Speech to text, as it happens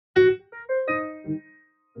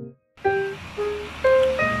Hey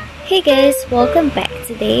guys, welcome back.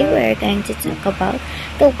 Today we are going to talk about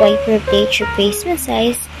the wiper blade replacement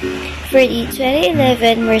size for the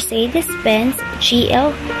 2011 Mercedes-Benz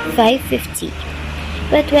GL550.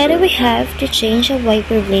 But whether we have to change a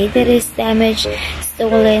wiper blade that is damaged,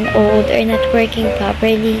 stolen, old, or not working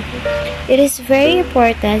properly, it is very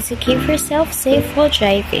important to keep yourself safe while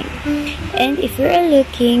driving. And if you are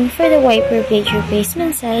looking for the wiper blade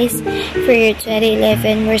replacement size for your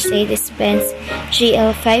 2011 Mercedes-Benz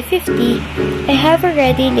GL550, I have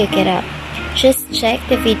already looked it up. Just check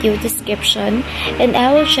the video description and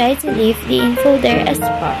I will try to leave the info there as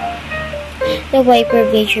well. The wiper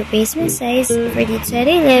blade replacement size for the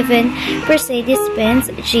 2011 Mercedes-Benz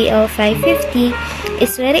GL550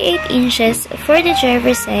 is 28 inches for the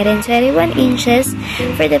driver's side and 21 inches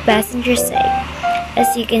for the passenger side.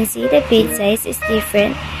 As you can see, the blade size is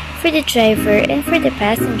different for the driver and for the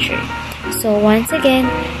passenger. So once again,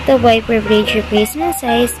 the wiper blade replacement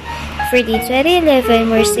size for the 2011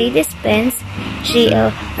 Mercedes-Benz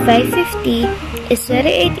GL550 is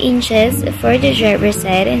 28 inches for the driver's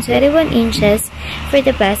side and 21 inches for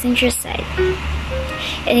the passenger side.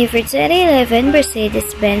 And if your 2011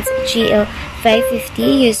 Mercedes-Benz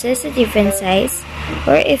GL550 uses a different size,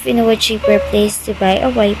 or if you know a cheaper place to buy a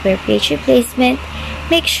wiper blade replacement,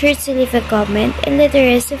 make sure to leave a comment and let the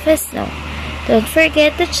rest of us know. Don't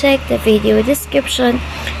forget to check the video description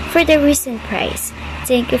for the recent price.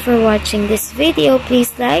 Thank you for watching this video.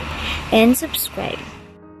 Please like and subscribe.